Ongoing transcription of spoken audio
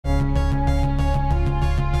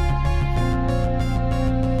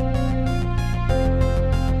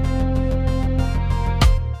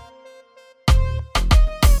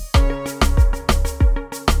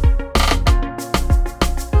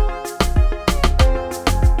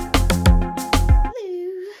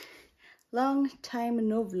long time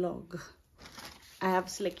no vlog. I have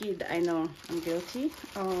slicked, I know, I'm guilty.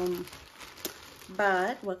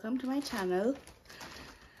 But welcome to my channel.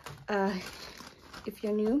 If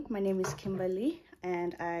you're new, my name is Kimberly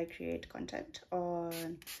and I create content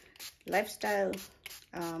on lifestyle,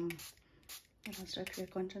 what else do I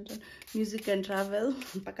create content on? Music and travel.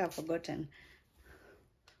 But I've forgotten.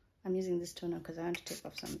 I'm using this toner because I want to take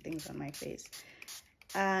off some things on my face.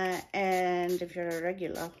 And if you're a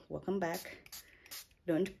regular, welcome back.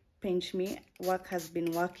 Don't pinch me. Work has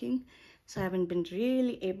been working, so I haven't been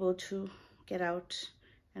really able to get out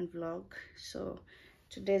and vlog. So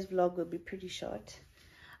today's vlog will be pretty short.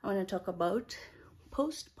 I want to talk about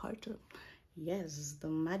postpartum. Yes, the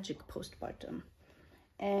magic postpartum.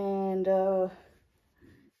 And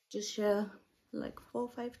just share like 4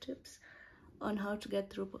 or 5 tips on how to get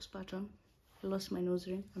through postpartum. I lost my nose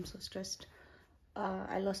ring. I'm so stressed.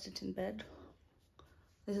 I lost it in bed.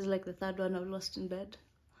 This is like the 3rd one I've lost in bed,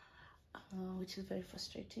 which is very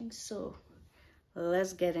frustrating. So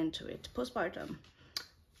let's get into it. Postpartum,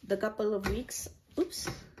 the couple of weeks,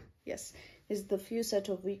 is the few set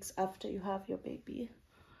of weeks after you have your baby.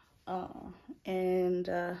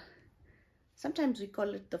 Sometimes we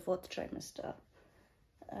call it the 4th trimester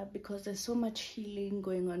because there's so much healing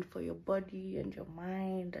going on for your body and your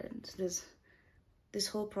mind, and there's this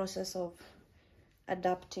whole process of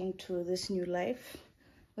adapting to this new life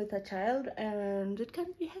with a child, and it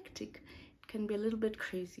can be hectic. It can be a little bit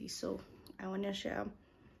crazy. So I want to share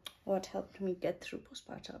what helped me get through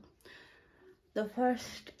postpartum. The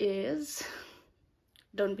first is,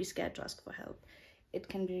 don't be scared to ask for help. It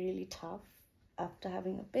can be really tough after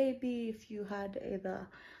having a baby. If you had either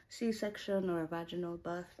C-section or a vaginal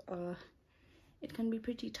birth, it can be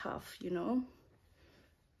pretty tough, you know.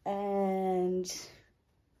 And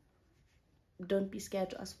don't be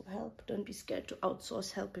scared to ask for help. Don't be scared to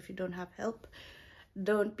outsource help if you don't have help.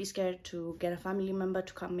 Don't be scared to get a family member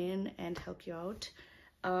to come in and help you out.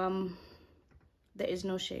 There is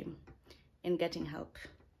no shame in getting help.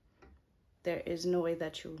 There is no way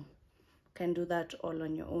that you can do that all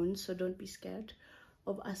on your own. So don't be scared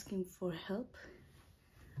of asking for help.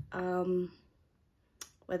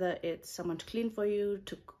 Whether it's someone to clean for you,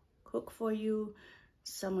 to cook for you,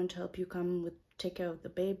 someone to help you take care of the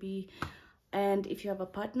baby. And if you have a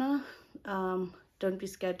partner, don't be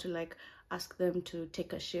scared to like ask them to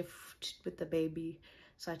take a shift with the baby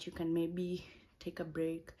so that you can maybe take a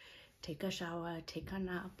break, take a shower, take a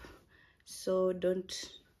nap. So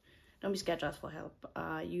don't be scared to ask for help.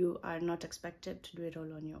 You are not expected to do it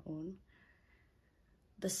all on your own.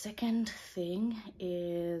 The second thing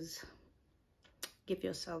is give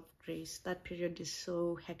yourself grace. That period is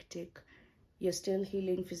so hectic. You're still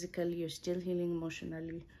healing physically, you're still healing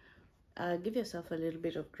emotionally. Give yourself a little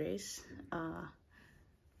bit of grace.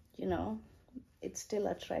 You know, it's still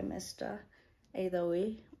a trimester either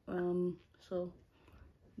way. So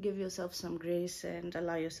give yourself some grace and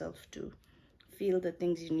allow yourself to feel the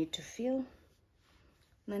things you need to feel.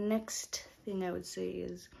 The next thing I would say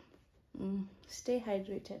is stay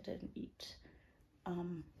hydrated and eat.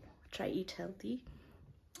 Try eat healthy.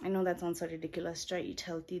 I know that sounds so ridiculous. Try eat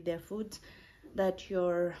healthy. There are foods that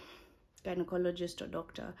your gynecologist or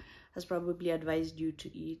doctor has probably advised you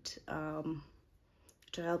to eat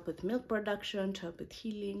to help with milk production, to help with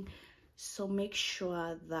healing. So make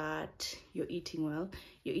sure that you're eating well,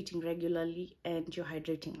 you're eating regularly, and you're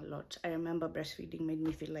hydrating a lot. I remember breastfeeding made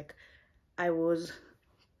me feel like I was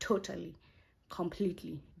totally,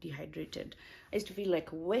 completely dehydrated. I used to feel like,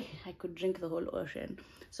 I could drink the whole ocean.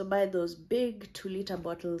 So buy those big 2-liter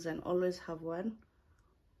bottles and always have one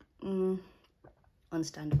on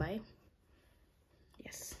standby.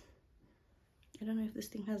 Yes. I don't know if this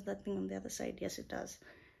thing has that thing on the other side. Yes, it does.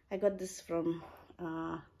 I got this from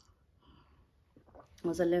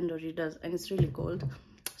Mozalendo Readers, and it's really cold,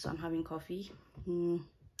 so I'm having coffee.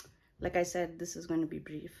 Like I said, this is going to be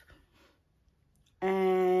brief.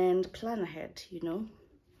 And plan ahead, you know.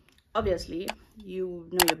 Obviously, you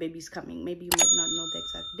know your baby's coming. Maybe you might not know the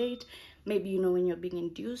exact date. Maybe you know when you're being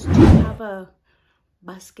induced. You have a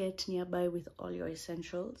basket nearby with all your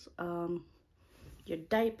essentials. Your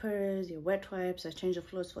diapers, your wet wipes, a change of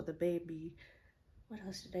clothes for the baby. What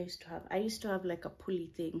else did I used to have? I used to have like a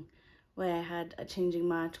pulley thing where I had a changing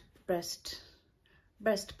mat, breast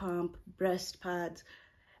pump, breast pads,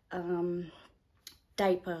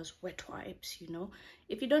 diapers, wet wipes, you know.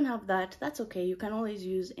 If you don't have that, that's okay. You can always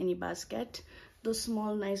use any basket. Those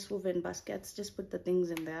small, nice woven baskets, just put the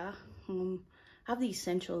things in there. Have the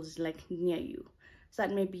essentials like near you so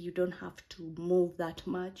that maybe you don't have to move that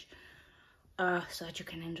much. So that you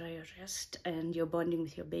can enjoy your rest and you're bonding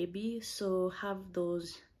with your baby. So have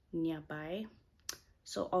those nearby.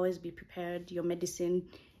 So always be prepared. Your medicine,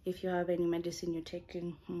 if you have any medicine you're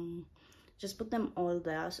taking, just put them all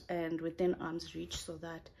there and within arm's reach, so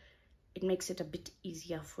that it makes it a bit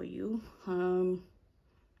easier for you.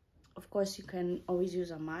 Of course, you can always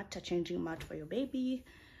use a changing mat for your baby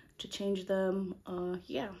to change them.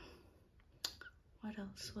 Yeah. What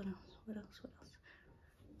else? What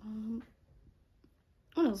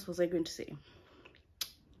else was I going to say?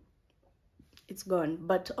 It's gone.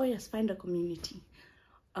 But oh yes, find a community.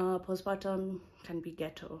 Postpartum can be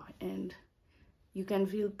ghetto and you can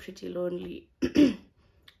feel pretty lonely.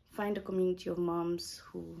 Find a community of moms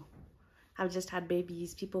who have just had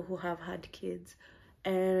babies, people who have had kids,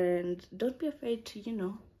 and don't be afraid to, you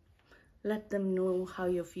know, let them know how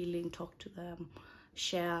you're feeling, talk to them,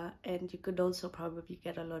 share, and you could also probably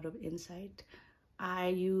get a lot of insight. I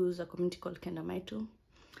use a community called Kendamaitu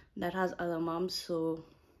that has other moms, so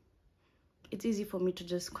it's easy for me to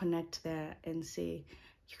just connect there and say,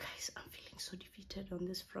 you guys, I'm feeling so defeated on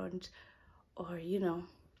this front, or, you know,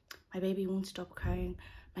 my baby won't stop crying,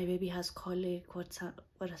 my baby has colic, what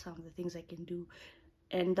are some of the things I can do?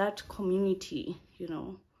 And that community, you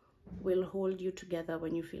know, will hold you together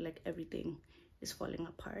when you feel like everything is falling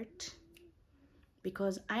apart.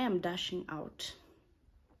 Because I am dashing out.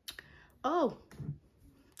 Oh,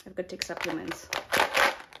 I've got to take supplements.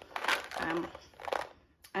 I'm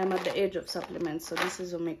at the age of supplements. So this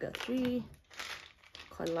is omega-3,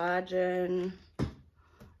 collagen,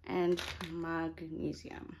 and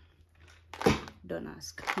magnesium. Don't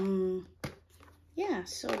ask. Yeah,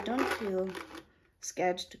 so don't feel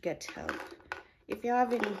scared to get help. If you're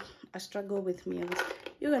having a struggle with meals,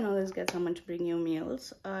 you can always get someone to bring you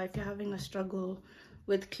meals. If you're having a struggle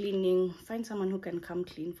with cleaning, find someone who can come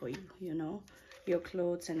clean for you, you know, your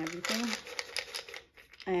clothes and everything.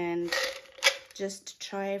 And just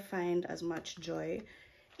try find as much joy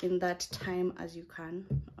in that time as you can.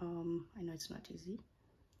 I know it's not easy.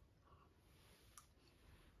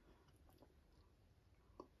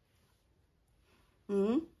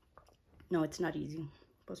 No, it's not easy.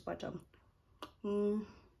 Postpartum.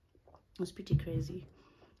 It's pretty crazy.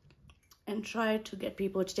 And try to get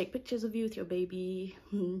people to take pictures of you with your baby.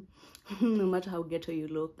 No matter how ghetto you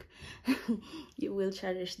look, you will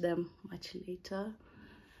cherish them much later.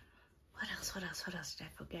 What else did I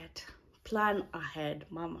forget? Plan ahead,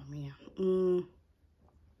 mama mia.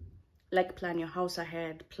 Like plan your house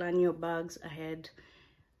ahead, plan your bags ahead.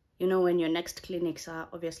 You know, when your next clinics are,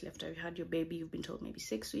 obviously after you had your baby, you've been told maybe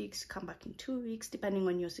 6 weeks, come back in 2 weeks, depending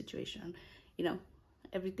on your situation. You know,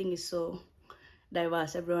 everything is so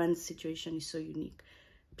diverse, everyone's situation is so unique.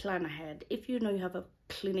 Plan ahead. If you know you have a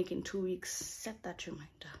clinic in 2 weeks, set that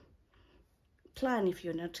reminder. Plan if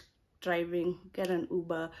you're not driving, get an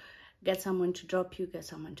Uber, get someone to drop you, get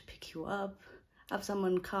someone to pick you up, have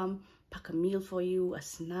someone come pack a meal for you, a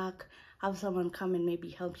snack, have someone come and maybe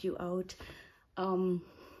help you out.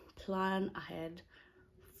 Plan ahead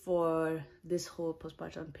for this whole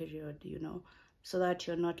postpartum period, you know, so that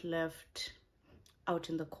you're not left out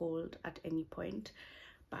in the cold at any point.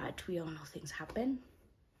 But we all know things happen,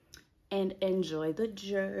 and enjoy the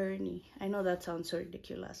journey. I know that sounds so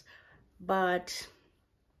ridiculous, but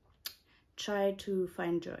try to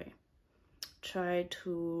find joy. Try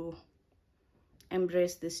to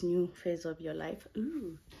embrace this new phase of your life.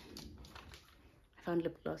 Ooh, I found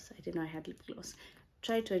lip gloss. I didn't know I had lip gloss.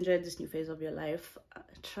 Try to enjoy this new phase of your life.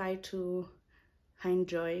 Try to find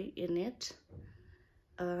joy in it.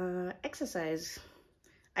 Exercise.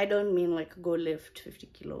 I don't mean like go lift 50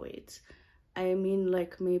 kilo weights. I mean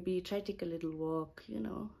like maybe try take a little walk, you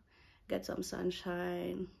know, get some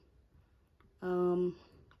sunshine,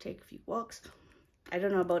 take a few walks. I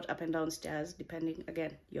don't know about up and down stairs, depending,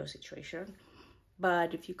 again, your situation.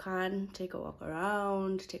 But if you can, take a walk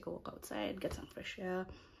around, take a walk outside, get some fresh air.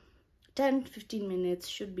 10-15 minutes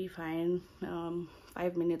should be fine.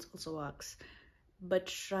 5 minutes also works. But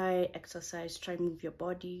try exercise, try move your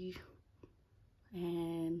body,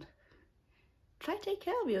 and try take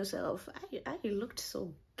care of yourself. I looked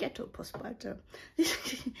so ghetto postpartum.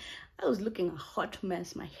 I was looking a hot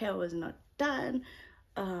mess. My hair was not done.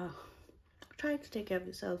 Try to take care of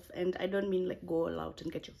yourself, and I don't mean like go all out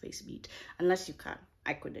and get your face beat, unless you can.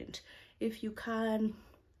 I couldn't. If you can,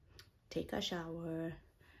 take a shower,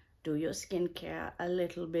 do your skincare a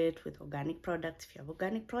little bit with organic products. If you have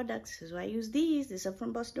organic products, this is why I use these. These are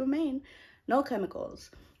from Boss Domain. No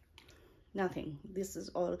chemicals, nothing. This is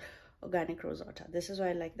all organic rose water. This is why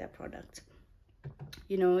I like their products.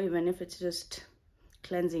 You know, even if it's just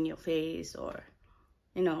cleansing your face, or,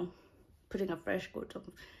 you know, putting a fresh coat of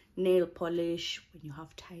nail polish when you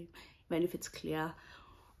have time, even if it's clear,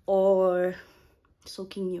 or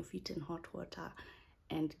soaking your feet in hot water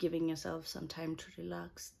and giving yourself some time to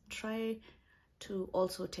relax. Try to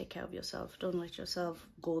also take care of yourself. Don't let yourself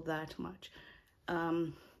go that much,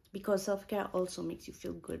 because self-care also makes you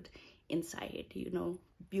feel good inside. You know,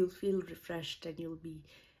 you'll feel refreshed and you'll be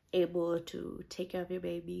able to take care of your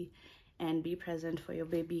baby and be present for your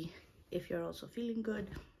baby if you're also feeling good.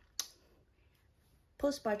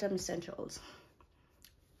 Postpartum essentials: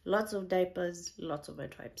 lots of diapers, lots of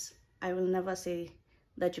wet wipes. I will never say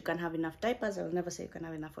that you can have enough diapers. I will never say you can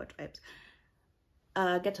have enough wet wipes.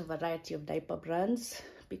 Get a variety of diaper brands,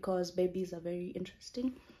 because babies are very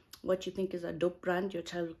interesting. What you think is a dope brand, your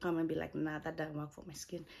child will come and be like, nah, that doesn't work for my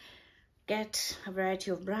skin. Get a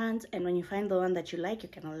variety of brands, and when you find the one that you like, you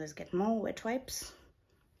can always get more wet wipes.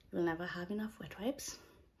 You'll never have enough wet wipes.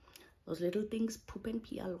 Those little things poop and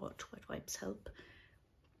pee a lot. Wet wipes help.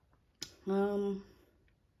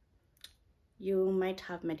 You might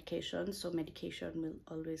have medication, so medication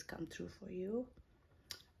will always come through for you.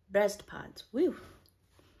 Breast pads. Woo!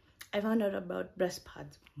 I found out about breast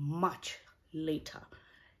pads much later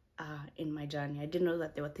in my journey. I didn't know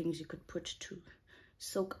that there were things you could put to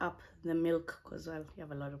soak up the milk, because, well, you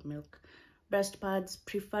have a lot of milk. Breast pads,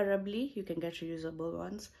 preferably, you can get reusable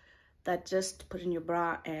ones that just put in your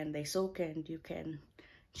bra and they soak, and you can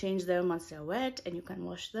change them once they're wet and you can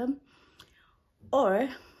wash them. Or,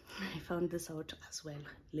 I found this out as well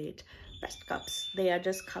late, breast cups. They are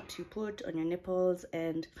just cups you put on your nipples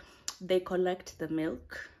and they collect the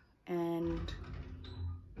milk, and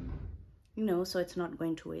you know, so it's not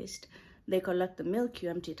going to waste. They collect the milk, you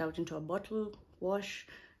empty it out into a bottle, wash,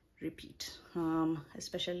 repeat.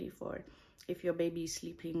 Especially for if your baby is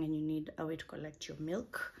sleeping and you need a way to collect your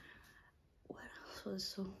milk. What else was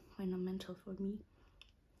so fundamental for me?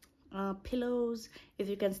 Pillows. If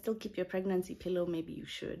you can still keep your pregnancy pillow, maybe you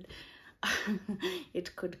should.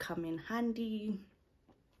 It could come in handy.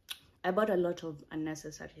 I bought a lot of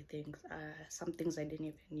unnecessary things, some things I didn't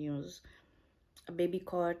even use. A baby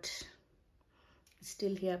cot is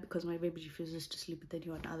still here because my baby refuses to sleep with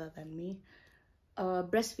anyone other than me.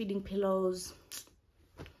 Breastfeeding pillows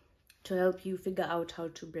to help you figure out how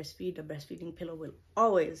to breastfeed. A breastfeeding pillow will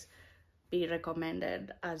always be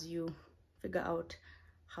recommended as you figure out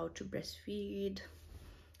how to breastfeed.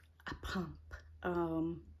 A pump.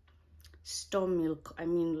 Store milk. I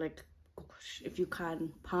mean, like, gosh, if you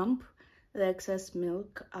can pump the excess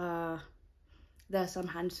milk, there are some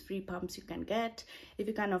hands-free pumps you can get. If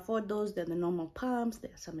you can't afford those, there are the normal pumps.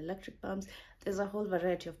 There are some electric pumps. There's a whole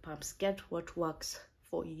variety of pumps. Get what works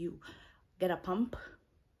for you. Get a pump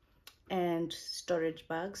and storage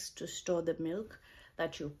bags to store the milk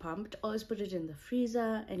that you pumped. Always put it in the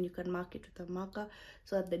freezer, and you can mark it with a marker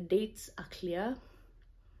so that the dates are clear.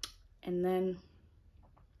 And then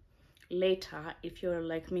later, if you're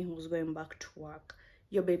like me who's going back to work,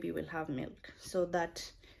 your baby will have milk, so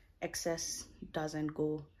that excess doesn't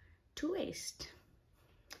go to waste.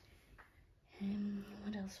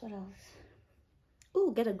 What else?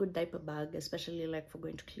 Oh, get a good diaper bag, especially like for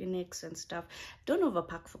going to clinics and stuff. Don't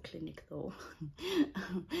overpack for clinic though.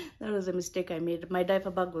 That was a mistake I made. My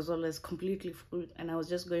diaper bag was always completely full, and I was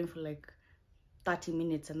just going for like 30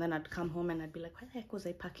 minutes, and then I'd come home and I'd be like, why the heck was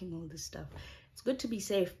I packing all this stuff? It's good to be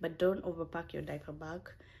safe, but don't overpack your diaper bag.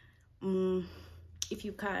 If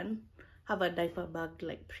you can, have a diaper bag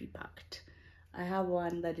like pre-packed. I have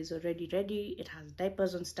one that is already ready. It has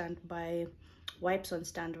diapers on standby, wipes on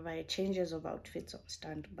standby, changes of outfits on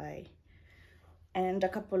standby, and a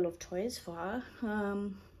couple of toys for her.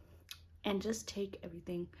 And just take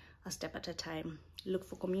everything a step at a time. Look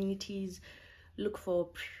for communities, look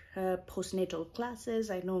for postnatal classes.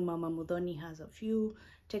 I know Mama Mudhoni has a few.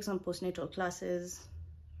 Take some postnatal classes.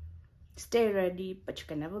 Stay ready, but you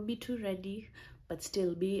can never be too ready, but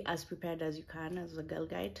still be as prepared as you can as a girl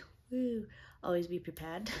guide. Woo. Always be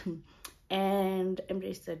prepared. And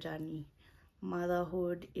embrace the journey.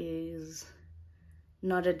 Motherhood is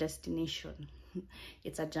not a destination.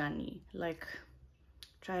 It's a journey. Like,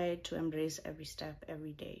 try to embrace every step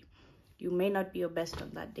every day. You may not be your best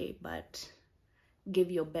on that day, but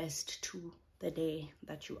give your best to the day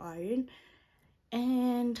that you are in.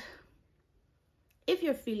 And if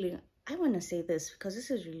you're feeling, I want to say this because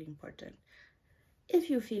this is really important. If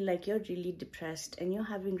you feel like you're really depressed and you're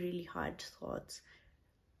having really hard thoughts,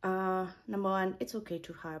 number one, it's okay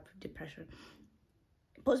to have depression.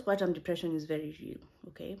 Postpartum depression is very real,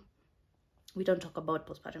 okay? We don't talk about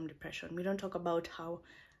postpartum depression. We don't talk about how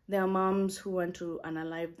there are moms who want to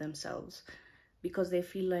unalive themselves because they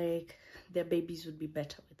feel like their babies would be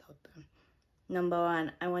better without them. Number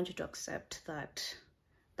one, I want you to accept that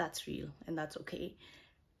that's real and that's okay.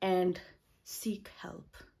 And seek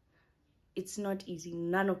help. it's not easy.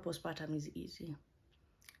 None of postpartum is easy.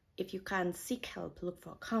 If you can't seek help, look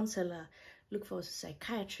for a counselor, look for a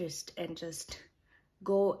psychiatrist, and just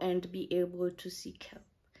go and be able to seek help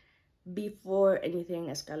before anything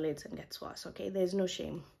escalates and gets worse. Okay, there's no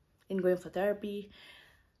shame in going for therapy.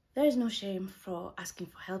 There is no shame for asking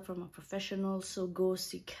for help from a professional. So go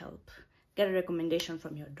seek help, get a recommendation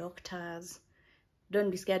from your doctors. Don't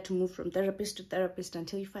be scared to move from therapist to therapist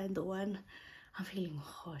until you find the one. I'm feeling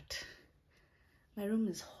hot. My room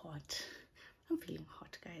is hot. I'm feeling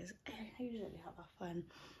hot, guys. I usually have a fun.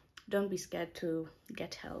 Don't be scared to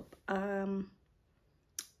get help. And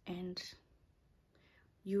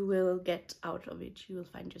you will get out of it. You will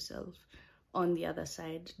find yourself on the other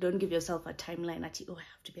side. Don't give yourself a timeline at, oh, I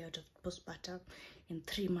have to be out of postpartum in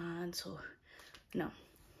 3 months. Or no,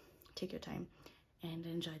 take your time and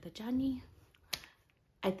enjoy the journey.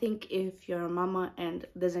 I think if you're a mama and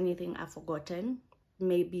there's anything I've forgotten,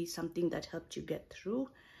 maybe something that helped you get through,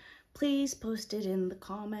 please post it in the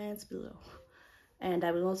comments below. And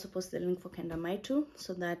I will also post the link for Kendamaitu,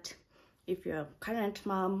 so that if you're a current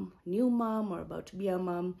mom, new mom, or about to be a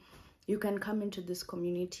mom, you can come into this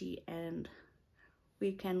community and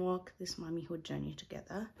we can walk this mommyhood journey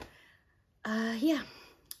together. Yeah,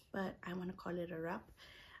 but I want to call it a wrap.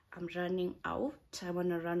 I'm running out. I want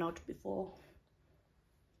to run out before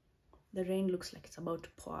the rain looks like it's about to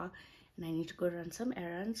pour, and I need to go run some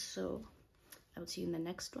errands. So I will see you in the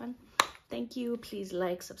next one. Thank you. Please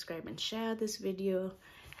like, subscribe, and share this video,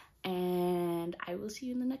 and I will see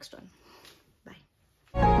you in the next one. Bye.